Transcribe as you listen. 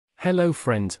Hello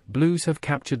friends, Blues have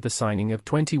captured the signing of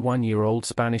 21-year-old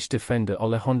Spanish defender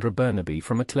Alejandra Bernabe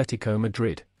from Atletico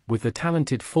Madrid, with the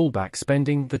talented fullback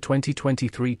spending the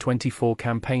 2023-24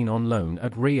 campaign on loan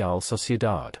at Real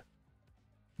Sociedad.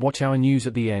 Watch our news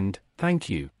at the end,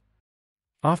 thank you.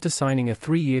 After signing a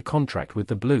 3-year contract with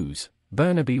the Blues,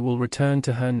 Bernabe will return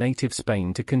to her native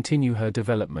Spain to continue her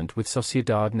development with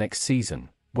Sociedad next season,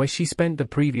 where she spent the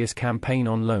previous campaign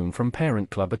on loan from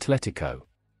parent club Atletico.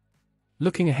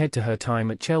 Looking ahead to her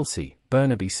time at Chelsea,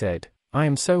 Bernabe said, "I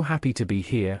am so happy to be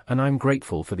here and I'm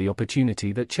grateful for the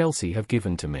opportunity that Chelsea have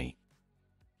given to me.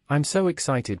 I'm so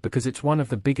excited because it's one of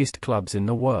the biggest clubs in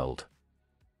the world."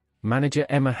 Manager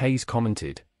Emma Hayes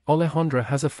commented, "Alejandra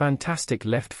has a fantastic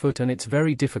left foot and it's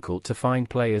very difficult to find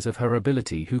players of her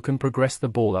ability who can progress the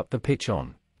ball up the pitch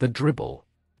on the dribble.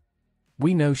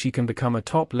 We know she can become a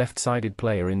top left-sided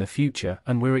player in the future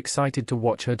and we're excited to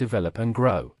watch her develop and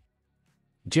grow."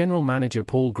 General Manager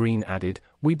Paul Green added,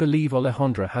 "We believe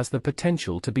Alejandra has the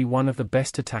potential to be one of the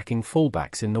best attacking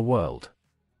fullbacks in the world.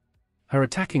 Her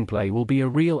attacking play will be a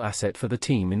real asset for the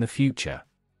team in the future.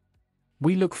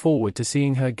 We look forward to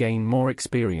seeing her gain more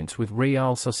experience with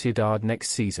Real Sociedad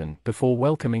next season before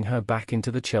welcoming her back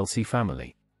into the Chelsea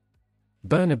family."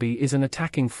 Bernabe is an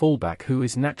attacking fullback who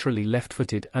is naturally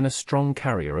left-footed and a strong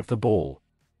carrier of the ball.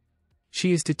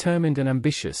 She is determined and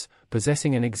ambitious,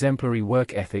 possessing an exemplary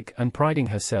work ethic and priding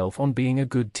herself on being a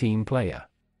good team player.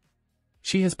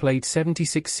 She has played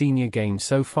 76 senior games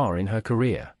so far in her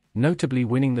career, notably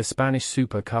winning the Spanish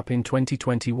Super Cup in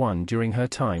 2021 during her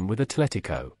time with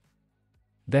Atletico.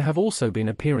 There have also been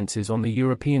appearances on the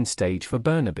European stage for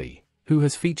Bernabe, who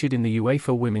has featured in the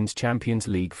UEFA Women's Champions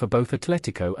League for both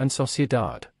Atletico and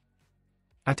Sociedad.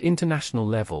 At international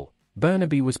level,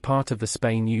 Bernabe was part of the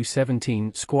Spain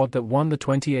U17 squad that won the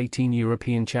 2018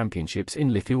 European Championships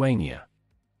in Lithuania.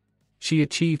 She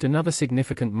achieved another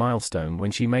significant milestone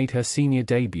when she made her senior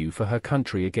debut for her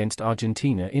country against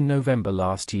Argentina in November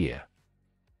last year.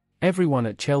 Everyone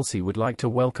at Chelsea would like to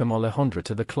welcome Alejandra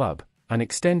to the club, and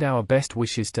extend our best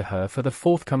wishes to her for the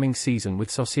forthcoming season with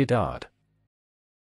Sociedad.